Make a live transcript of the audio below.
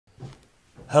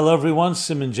Hello everyone,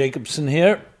 Simon Jacobson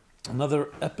here. Another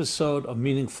episode of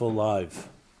Meaningful Live.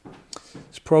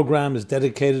 This program is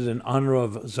dedicated in honor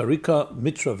of Zarika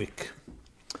Mitrovic.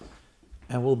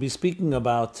 And we'll be speaking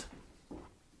about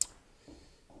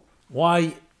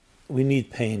why we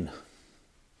need pain.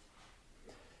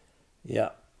 Yeah,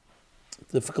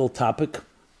 difficult topic.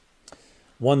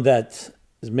 One that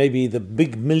is maybe the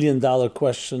big $1 million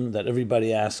question that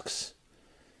everybody asks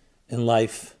in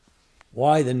life.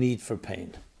 Why the need for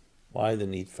pain? Why the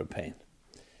need for pain?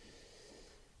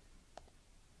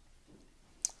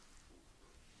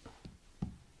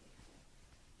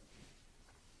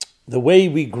 The way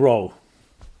we grow.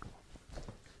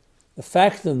 The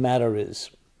fact of the matter is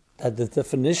that the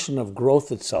definition of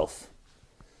growth itself,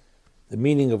 the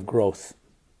meaning of growth,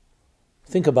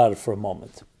 think about it for a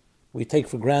moment. We take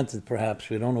for granted, perhaps,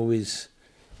 we don't always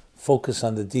focus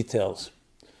on the details.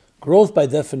 Growth, by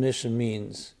definition,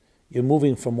 means you're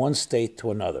moving from one state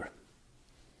to another.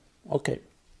 Okay.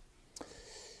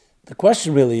 The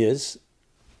question really is,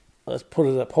 let's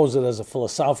pose it as a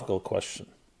philosophical question.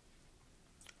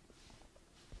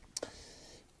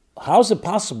 How is it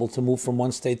possible to move from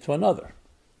one state to another?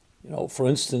 For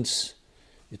instance,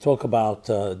 you talk about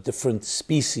different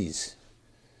species.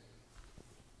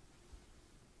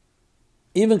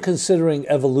 Even considering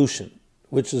evolution,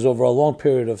 which is over a long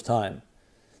period of time,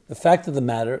 the fact of the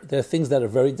matter, there are things that are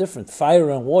very different. Fire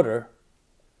and water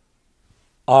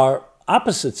are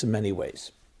opposites in many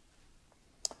ways.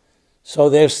 So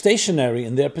they're stationary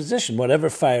in their position. Whatever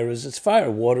fire is, it's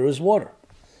fire. Water is water.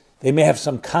 They may have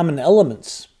some common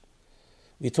elements.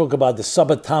 We talk about the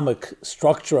subatomic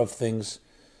structure of things,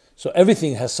 so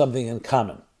everything has something in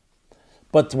common.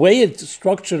 But the way it's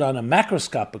structured on a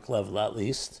macroscopic level, at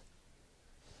least,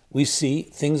 we see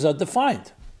things are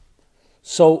defined.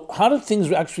 So how do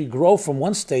things actually grow from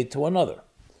one state to another?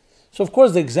 So of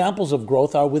course the examples of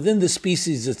growth are within the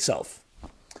species itself,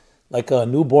 like a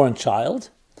newborn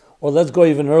child, or let's go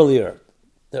even earlier,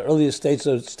 the earliest states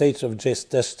of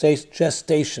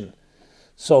gestation.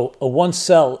 So one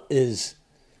cell is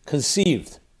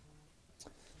conceived.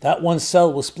 That one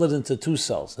cell will split into 2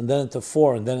 cells, and then into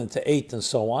 4, and then into 8, and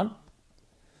so on.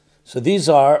 So these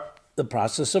are the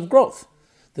process of growth.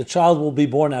 The child will be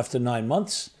born after 9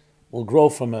 months, will grow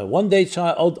from a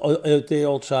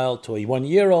 1-day-old child to a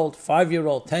 1-year-old,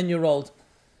 5-year-old, 10-year-old,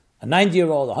 a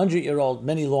 90-year-old, a 100-year-old,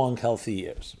 many long, healthy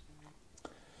years.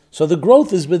 So the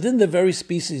growth is within the very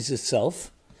species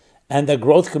itself, and that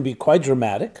growth can be quite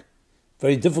dramatic,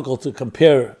 very difficult to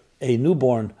compare a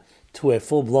newborn to a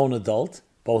full-blown adult,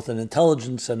 both in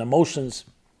intelligence and emotions.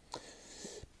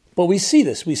 But we see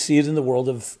this. We see it in the world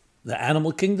of the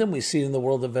animal kingdom. We see it in the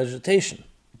world of vegetation.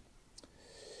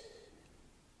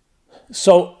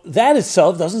 So that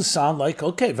itself doesn't sound like,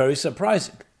 okay, very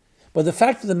surprising. But the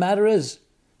fact of the matter is,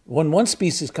 when one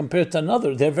species compared to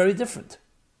another, they're very different.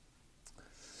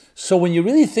 So when you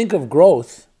really think of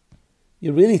growth,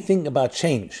 you really think about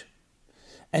change.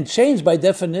 And change, by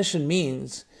definition,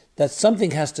 means that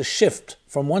something has to shift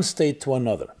from one state to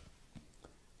another.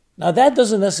 Now, that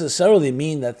doesn't necessarily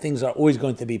mean that things are always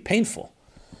going to be painful.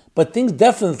 But things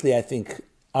definitely, I think,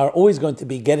 are always going to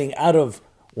be getting out of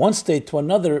one state to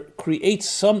another, creates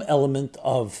some element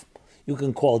of, you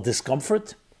can call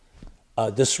discomfort,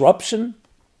 disruption,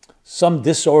 some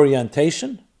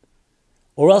disorientation,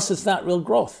 or else it's not real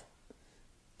growth.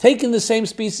 Taking the same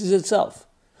species itself,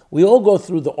 we all go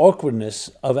through the awkwardness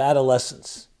of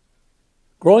adolescence.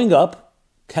 Growing up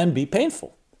can be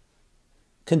painful,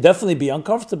 can definitely be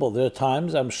uncomfortable. There are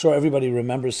times, I'm sure everybody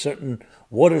remembers certain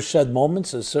watershed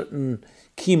moments or certain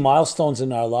key milestones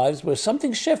in our lives where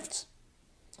something shifts.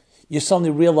 You suddenly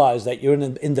realize that you're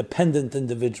an independent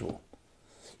individual.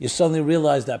 You suddenly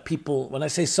realize that people, when I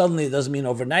say suddenly, it doesn't mean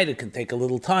overnight, it can take a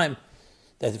little time,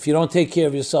 that if you don't take care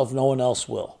of yourself, no one else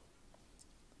will.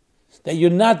 That you're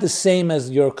not the same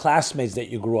as your classmates that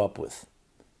you grew up with.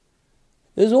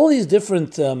 There's all these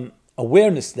different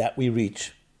awareness that we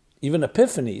reach, even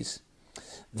epiphanies,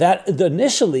 that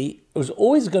initially was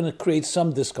always going to create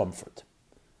some discomfort.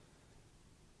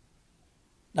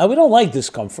 Now, we don't like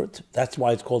discomfort. That's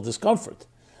why it's called discomfort.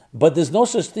 But there's no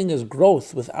such thing as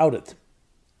growth without it.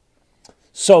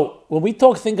 So when we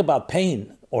think about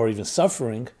pain or even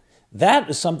suffering, that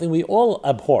is something we all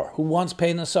abhor. Who wants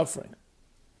pain and suffering?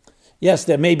 Yes,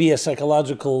 there may be a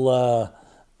psychological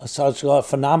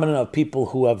phenomenon of people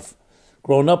who have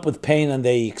grown up with pain and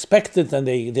they expect it and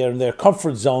they're in their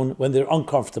comfort zone when they're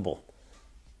uncomfortable.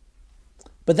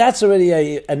 But that's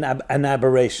already an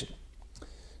aberration.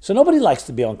 So nobody likes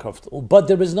to be uncomfortable, but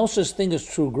there is no such thing as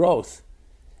true growth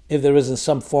if there isn't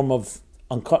some form of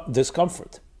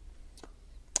discomfort.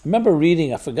 remember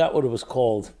reading, I forgot what it was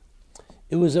called.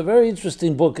 It was a very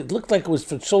interesting book. It looked like it was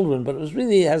for children, but it was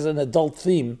really has an adult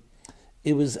theme.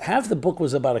 It was half the book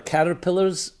was about a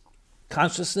caterpillar's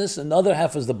consciousness, and the other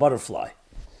half was the butterfly.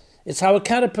 It's how a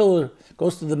caterpillar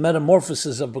goes through the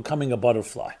metamorphosis of becoming a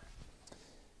butterfly.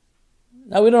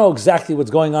 Now, we don't know exactly what's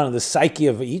going on in the psyche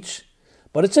of each,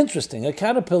 but it's interesting. A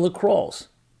caterpillar crawls.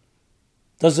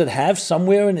 Does it have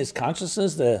somewhere in its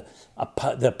consciousness the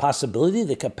possibility,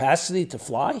 the capacity to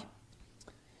fly?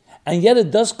 And yet it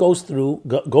does go through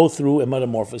a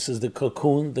metamorphosis, the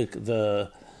cocoon that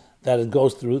it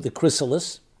goes through, the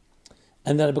chrysalis,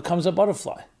 and then it becomes a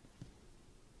butterfly.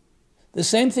 The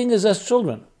same thing is as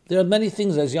children. There are many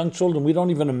things as young children we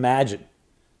don't even imagine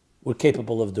we're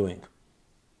capable of doing.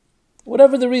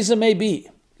 Whatever the reason may be,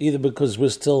 either because we're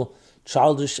still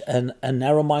childish and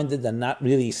narrow-minded and not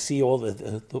really see all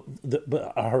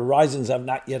our horizons have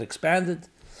not yet expanded.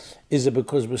 Is it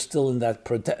because we're still in that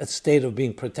state of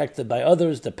being protected by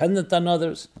others, dependent on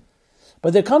others?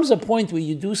 But there comes a point where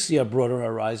you do see a broader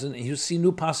horizon and you see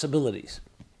new possibilities.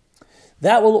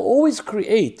 That will always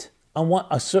create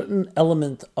a certain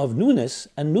element of newness,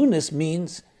 and newness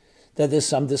means that there's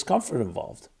some discomfort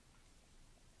involved.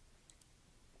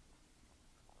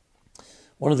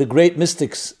 One of the great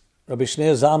mystics, Rabbi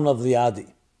Shneur Zalman of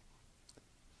Liadi.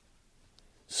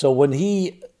 So when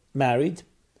he married,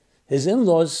 his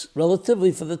in-laws,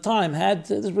 relatively for the time,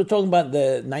 we're talking about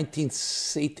the 19th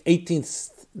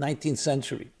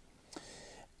century.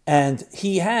 And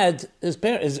he had,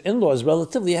 his in-laws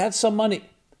relatively had some money.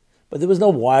 But there was no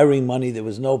wiring money, there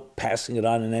was no passing it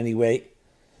on in any way.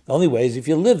 The only way is if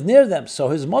you lived near them. So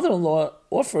his mother-in-law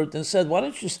offered and said, why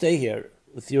don't you stay here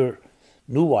with your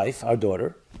new wife, our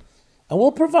daughter, and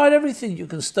we'll provide everything. You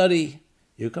can study,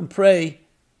 you can pray,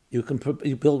 you can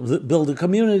build a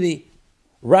community,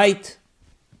 write,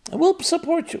 and we'll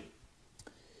support you.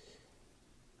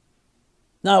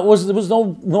 Now, there was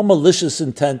no malicious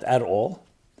intent at all.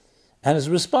 And his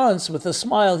response, with a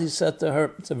smile, he said to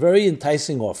her, it's a very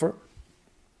enticing offer.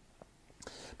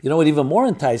 You know what even more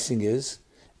enticing is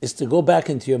to go back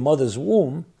into your mother's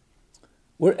womb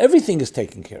where everything is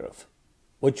taken care of.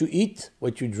 What you eat,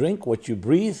 what you drink, what you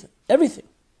breathe, everything.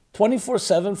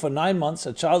 24/7 for 9 months,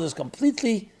 a child is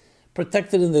completely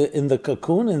protected in the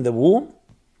cocoon, in the womb,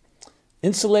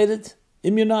 insulated,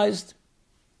 immunized.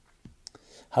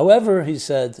 However, he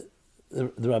said, the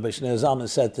Rabbi Shneur Zalman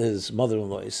said to his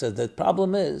mother-in-law, he said, the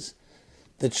problem is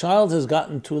the child has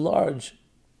gotten too large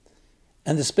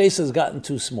and the space has gotten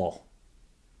too small.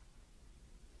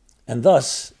 And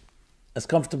thus, as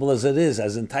comfortable as it is,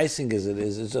 as enticing as it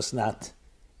is, it's just not.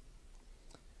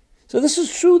 So this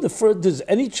is true. Does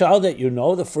any child that you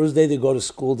know, the first day they go to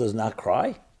school does not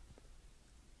cry?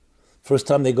 First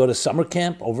time they go to summer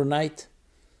camp, overnight,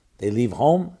 they leave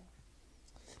home.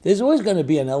 There's always going to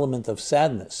be an element of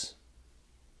sadness.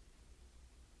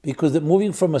 Because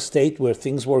moving from a state where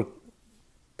things were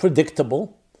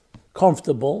predictable,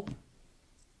 comfortable,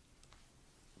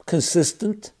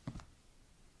 consistent,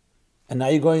 and now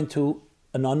you're going to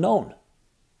an unknown.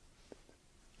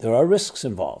 There are risks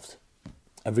involved.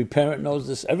 Every parent knows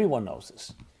this, everyone knows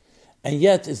this. And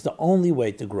yet it's the only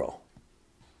way to grow.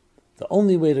 The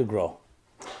only way to grow.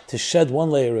 To shed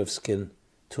one layer of skin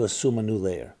to assume a new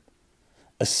layer.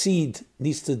 A seed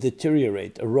needs to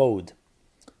deteriorate, erode,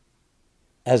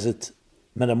 as it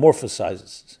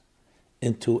metamorphosizes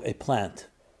into a plant,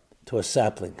 to a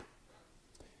sapling.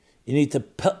 You need to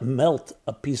melt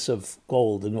a piece of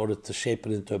gold in order to shape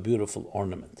it into a beautiful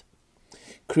ornament.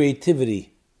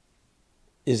 Creativity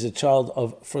is a child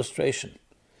of frustration.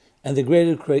 And the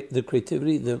greater the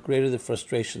creativity, the greater the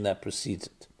frustration that precedes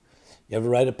it. You ever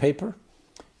write a paper?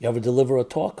 You ever deliver a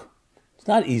talk? It's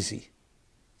not easy.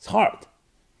 It's hard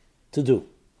to do.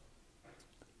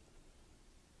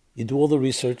 You do all the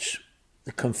research,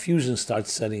 the confusion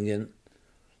starts setting in.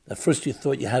 At first you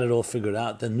thought you had it all figured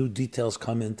out, then new details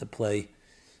come into play,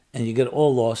 and you get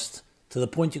all lost to the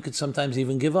point you could sometimes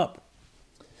even give up.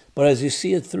 But as you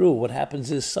see it through, what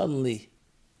happens is suddenly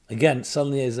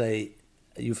is a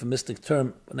euphemistic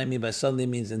term. What I mean by suddenly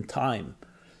means in time.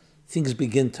 Things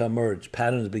begin to emerge,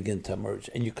 patterns begin to emerge,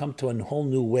 and you come to a whole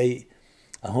new way,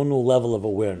 a whole new level of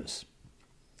awareness.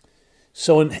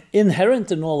 So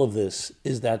inherent in all of this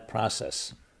is that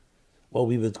process, what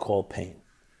we would call pain.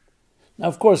 Now,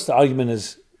 of course, the argument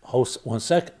is, one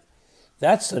second,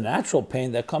 that's the natural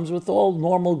pain that comes with all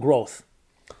normal growth.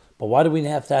 But why do we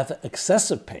have to have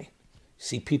excessive pain? You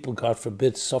see people, God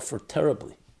forbid, suffer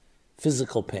terribly.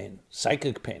 Physical pain,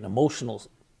 psychic pain, emotional,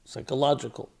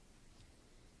 psychological.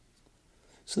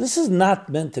 So this is not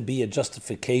meant to be a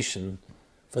justification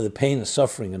for the pain and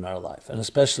suffering in our life, and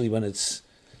especially when it's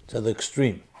to the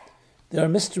extreme. There are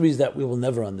mysteries that we will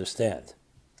never understand.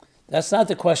 That's not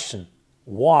the question.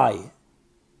 Why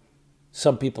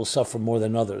some people suffer more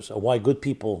than others, or why good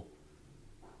people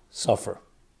suffer,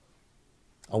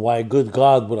 or why a good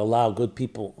God would allow good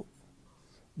people.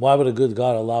 Why would a good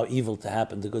God allow evil to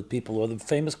happen to good people? Or the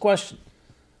famous question,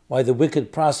 why the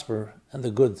wicked prosper and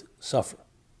the good suffer,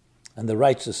 and the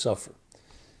righteous suffer.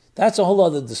 That's a whole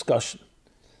other discussion.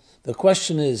 The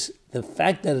question is, the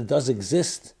fact that it does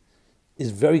exist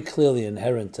is very clearly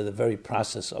inherent to the very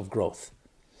process of growth.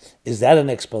 Is that an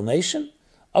explanation?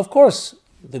 Of course,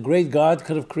 the great God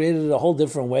could have created it a whole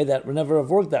different way that would never have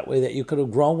worked that way, that you could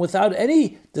have grown without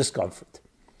any discomfort.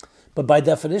 But by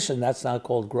definition, that's not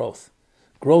called growth.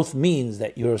 Growth means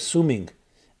that you're assuming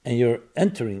and you're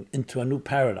entering into a new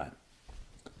paradigm.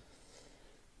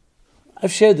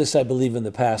 I've shared this, I believe, in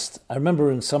the past. I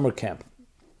remember in summer camp.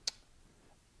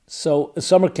 So, a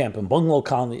summer camp in Bungalow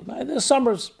Colony, the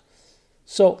summers.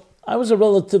 So, I was a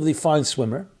relatively fine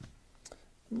swimmer.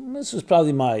 This was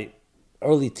probably my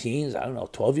early teens,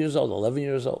 12 years old, 11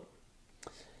 years old.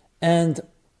 And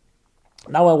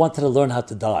now I wanted to learn how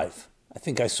to dive. I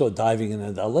think I saw diving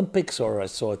in the Olympics, or I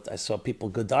saw people,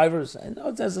 good divers, and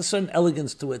there's a certain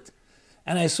elegance to it.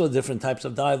 And I saw different types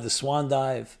of dive, the swan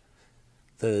dive,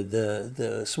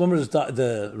 the swimmers,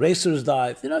 the racers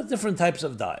dive, different types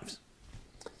of dives.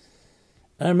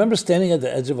 And I remember standing at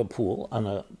the edge of a pool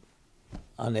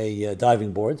on a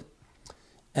diving board,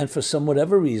 and for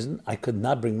whatever reason, I could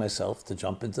not bring myself to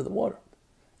jump into the water.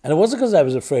 And it wasn't because I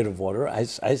was afraid of water. I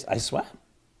swam.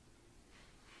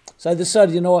 So I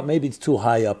decided, you know what, maybe it's too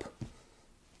high up.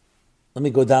 Let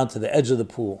me go down to the edge of the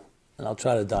pool, and I'll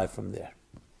try to dive from there.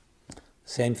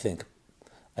 Same thing.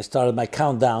 I started my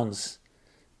countdowns,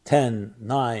 10,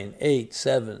 9, 8,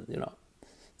 7,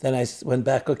 Then I went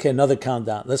back, okay, another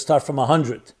countdown. Let's start from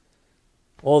 100.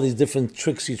 All these different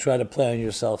tricks you try to play on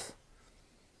yourself.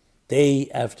 Day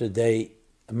after day,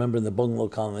 I remember in the Bungalow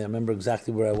Colony, I remember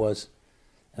exactly where I was,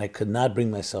 and I could not bring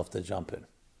myself to jump in.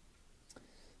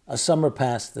 A summer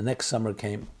passed, the next summer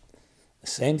came, the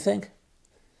same thing.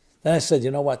 Then I said,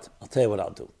 you know what, I'll tell you what I'll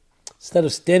do. Instead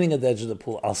of standing at the edge of the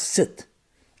pool, I'll sit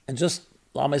and just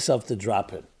allow myself to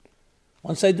drop in.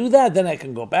 Once I do that, then I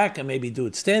can go back and maybe do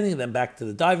it standing, then back to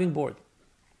the diving board.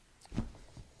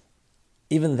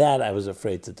 Even that I was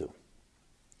afraid to do.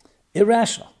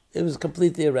 Irrational. It was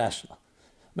completely irrational.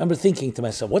 I remember thinking to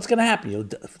myself, what's going to happen? You'll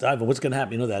dive, what's going to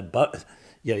happen? That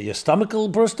your stomach will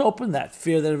burst open, that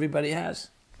fear that everybody has.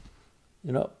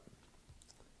 And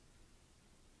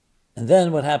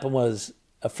then what happened was,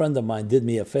 a friend of mine did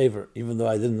me a favor, even though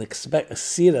I didn't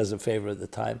see it as a favor at the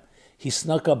time. He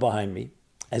snuck up behind me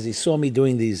as he saw me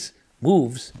doing these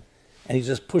moves, and he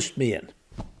just pushed me in.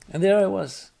 And there I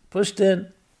was, pushed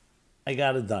in, I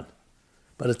got it done.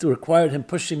 But it required him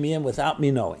pushing me in without me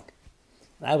knowing.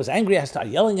 And I was angry, I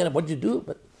started yelling at him, what'd you do?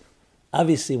 But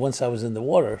obviously, once I was in the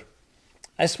water,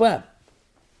 I swam.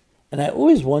 And I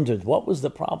always wondered, what was the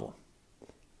problem?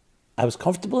 I was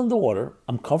comfortable in the water,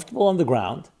 I'm comfortable on the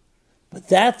ground, but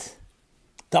that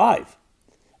dive.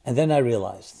 And then I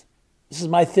realized, this is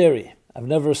my theory. I've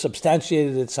never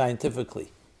substantiated it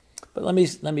scientifically. But let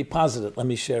me posit it, let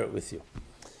me share it with you.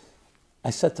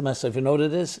 I said to myself, you know what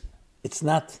it is? It's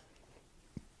the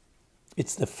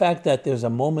fact that there's a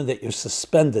moment that you're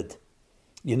suspended.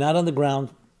 You're not on the ground,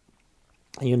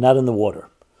 and you're not in the water.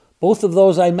 Both of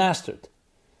those I mastered.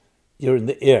 You're in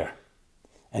the air.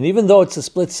 And even though it's a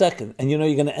split second, and you're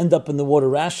going to end up in the water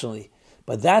rationally,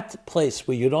 but that place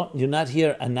where you're not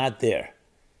here and not there,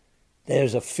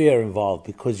 there's a fear involved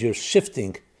because you're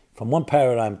shifting from one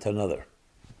paradigm to another.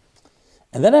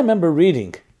 And then I remember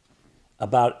reading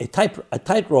about a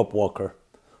tightrope walker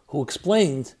who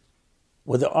explained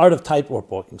with the art of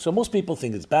tightrope walking. So most people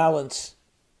think it's balance,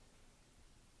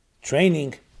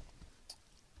 training.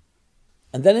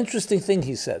 And that interesting thing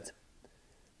he said,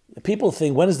 people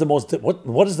think, what is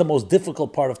the most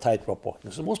difficult part of tightrope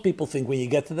walking? So most people think when you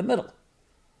get to the middle.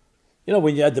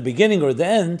 When you're at the beginning or the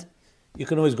end, you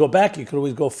can always go back, you can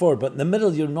always go forward, but in the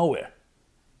middle, you're nowhere.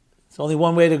 It's only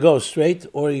one way to go, straight,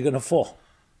 or you're going to fall.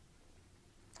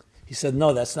 He said,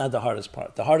 no, that's not the hardest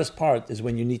part. The hardest part is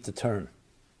when you need to turn.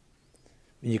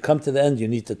 When you come to the end, you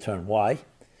need to turn. Why?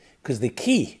 Because the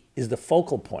key is the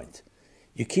focal point.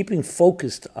 You're keeping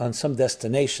focused on some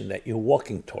destination that you're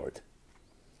walking toward.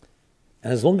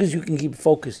 And as long as you can keep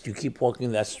focused, you keep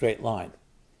walking that straight line.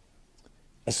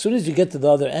 As soon as you get to the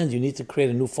other end, you need to create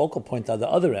a new focal point on the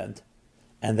other end.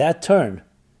 And that turn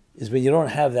is when you don't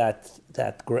have that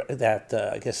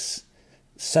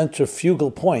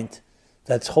centrifugal point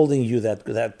that's holding you,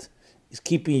 that is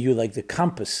keeping you like the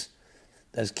compass,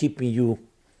 that's keeping you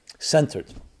centered.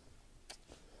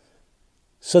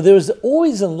 So there is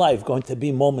always in life going to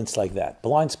be moments like that,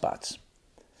 blind spots,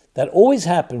 that always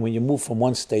happen when you move from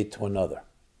one state to another.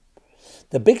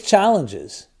 The big challenge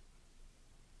is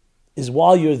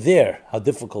while you're there, how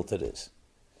difficult it is.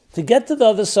 To get to the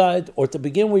other side or to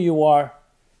begin where you are,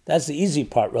 that's the easy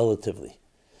part relatively.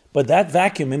 But that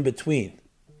vacuum in between,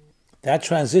 that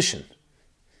transition,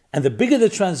 and the bigger the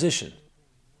transition,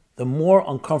 the more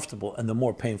uncomfortable and the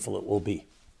more painful it will be.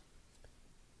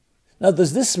 Now,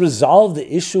 does this resolve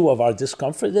the issue of our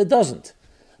discomfort? It doesn't,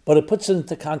 but it puts it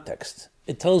into context.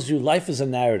 It tells you life is a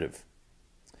narrative.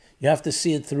 You have to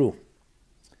see it through.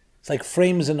 It's like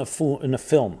frames in a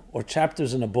film or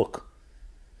chapters in a book.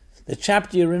 The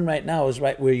chapter you're in right now is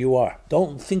right where you are.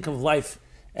 Don't think of life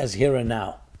as here and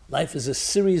now. Life is a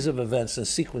series of events and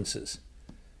sequences.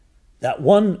 That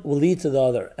one will lead to the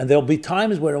other, and there'll be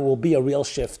times where it will be a real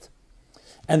shift.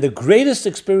 And the greatest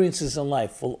experiences in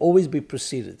life will always be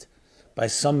preceded by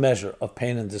some measure of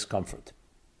pain and discomfort.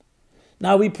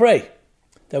 Now we pray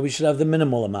that we should have the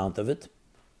minimal amount of it,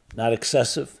 not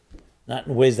excessive, not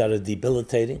in ways that are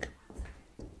debilitating.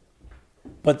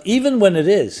 But even when it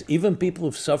is, even people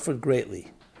who've suffered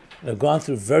greatly and have gone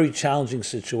through very challenging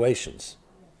situations,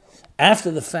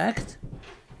 after the fact,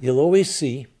 you'll always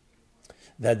see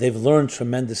that they've learned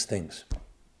tremendous things.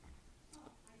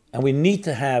 And we need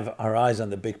to have our eyes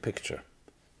on the big picture,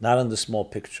 not on the small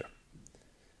picture.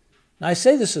 Now I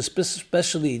say this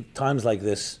especially times like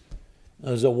this.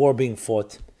 There's a war being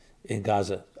fought in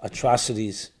Gaza,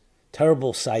 atrocities,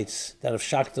 terrible sights that have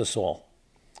shocked us all.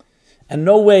 And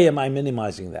no way am I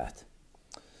minimizing that.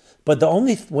 But the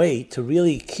only way to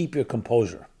really keep your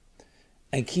composure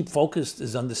and keep focused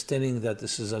is understanding that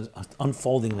this is an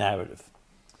unfolding narrative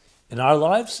in our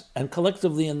lives and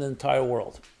collectively in the entire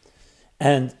world.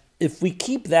 And if we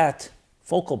keep that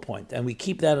focal point and we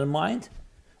keep that in mind,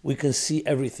 we can see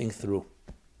everything through.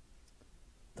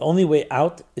 The only way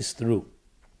out is through.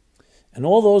 And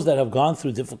all those that have gone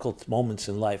through difficult moments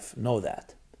in life know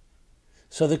that.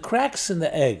 So the cracks in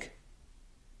the egg,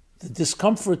 the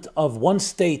discomfort of one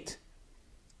state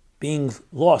being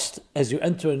lost as you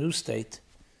enter a new state,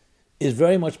 is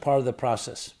very much part of the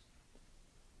process.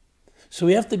 So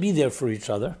we have to be there for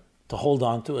each other, to hold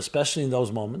on to, especially in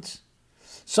those moments.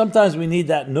 Sometimes we need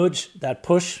that nudge, that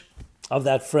push of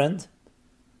that friend,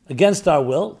 against our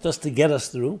will, just to get us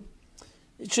through.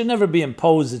 It should never be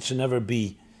imposed. It should never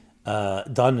be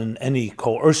done in any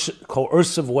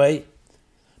coercive way.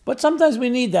 But sometimes we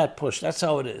need that push. That's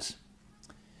how it is.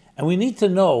 And we need to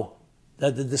know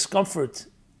that the discomfort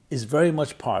is very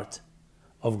much part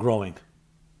of growing.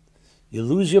 You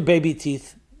lose your baby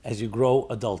teeth as you grow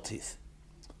adult teeth.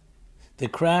 The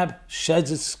crab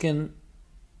sheds its skin,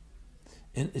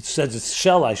 it sheds its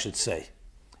shell, I should say,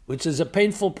 which is a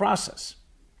painful process,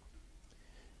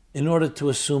 in order to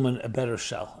assume a better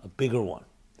shell, a bigger one.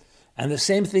 And the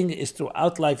same thing is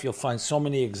throughout life. You'll find so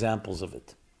many examples of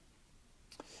it.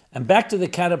 And back to the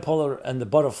caterpillar and the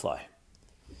butterfly.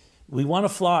 We want to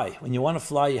fly. When you want to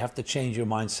fly, you have to change your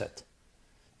mindset.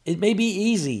 It may be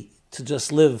easy to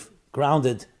just live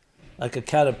grounded like a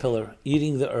caterpillar,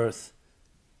 eating the earth,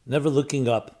 never looking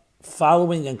up,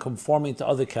 following and conforming to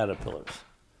other caterpillars.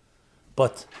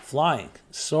 But flying,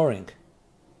 soaring,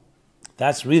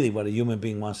 that's really what a human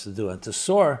being wants to do. And to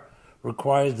soar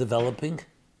requires developing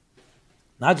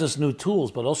not just new tools,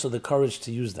 but also the courage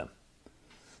to use them.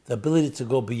 The ability to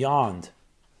go beyond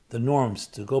the norms,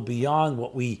 to go beyond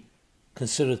what we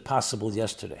considered possible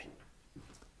yesterday.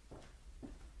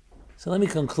 So let me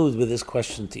conclude with this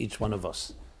question to each one of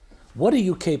us. What are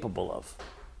you capable of?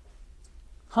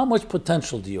 How much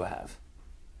potential do you have?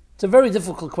 It's a very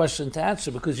difficult question to answer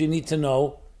because you need to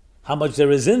know how much there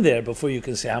is in there before you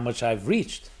can say how much I've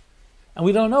reached. And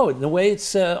we don't know it. In a way,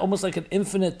 it's almost like an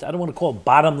infinite, I don't want to call it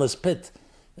bottomless pit.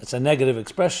 That's a negative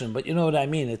expression, but you know what I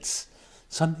mean. It's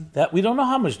something that we don't know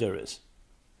how much there is.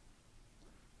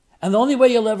 And the only way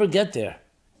you'll ever get there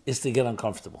is to get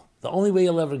uncomfortable. The only way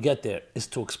you'll ever get there is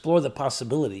to explore the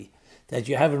possibility that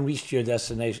you haven't reached your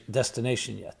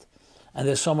destination yet. And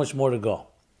there's so much more to go.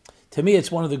 To me,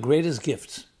 it's one of the greatest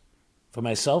gifts for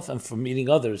myself and for meeting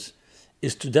others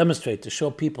is to demonstrate, to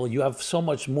show people you have so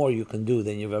much more you can do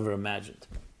than you've ever imagined.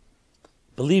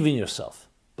 Believe in yourself.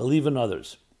 Believe in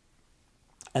others.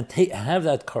 And have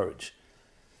that courage.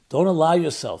 Don't allow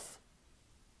yourself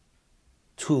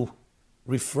to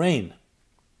refrain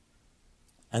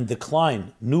and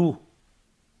decline new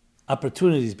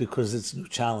opportunities because it's new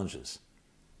challenges.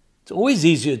 It's always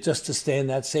easier just to stay in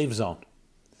that safe zone.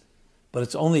 But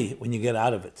it's only when you get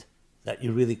out of it that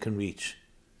you really can reach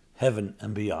heaven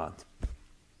and beyond.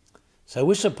 So I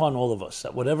wish upon all of us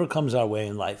that whatever comes our way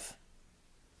in life,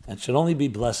 and should only be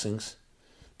blessings,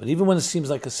 But even when it seems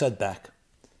like a setback,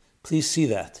 please see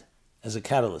that as a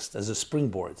catalyst, as a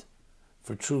springboard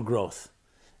for true growth.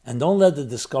 And don't let the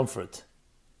discomfort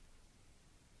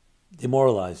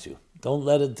demoralize you. Don't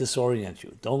let it disorient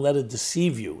you. Don't let it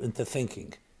deceive you into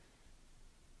thinking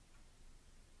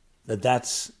that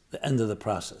that's the end of the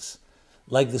process.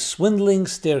 Like the swindling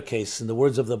staircase in the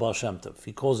words of the Baal Shem Tov.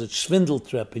 He calls it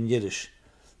Schwindeltreppe in Yiddish,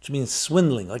 which means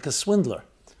swindling, like a swindler.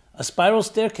 A spiral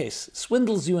staircase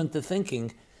swindles you into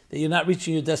thinking that you're not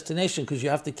reaching your destination because you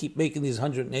have to keep making these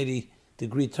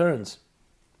 180-degree turns.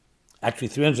 Actually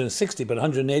 360, but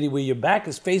 180 where your back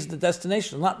is facing the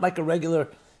destination, not like a regular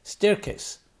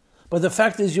staircase. But the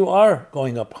fact is you are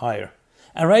going up higher.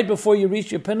 And right before you reach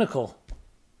your pinnacle,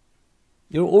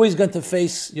 you're always going to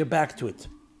face your back to it,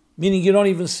 meaning you don't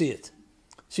even see it.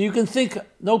 So you can think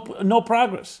no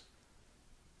progress.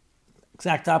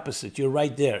 Exact opposite. You're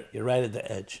right there. You're right at the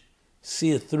edge.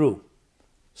 See it through.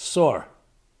 Soar.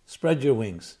 Spread your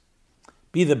wings.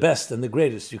 Be the best and the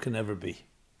greatest you can ever be.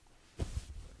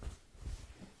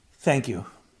 Thank you.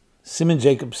 Simon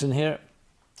Jacobson here.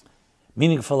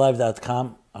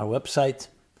 MeaningfulLife.com, our website.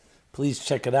 Please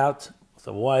check it out with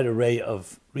a wide array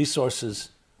of resources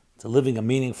to living a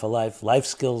meaningful life, life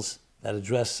skills that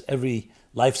address every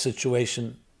life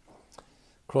situation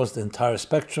across the entire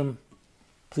spectrum.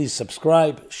 Please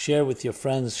subscribe, share with your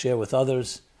friends, share with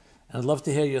others. And I'd love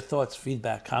to hear your thoughts,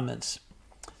 feedback, comments.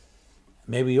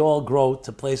 May we all grow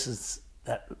to places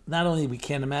that not only we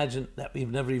can't imagine, that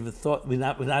we've never even thought, we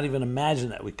not even imagine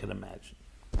that we could imagine.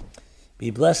 Be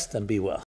blessed and be well.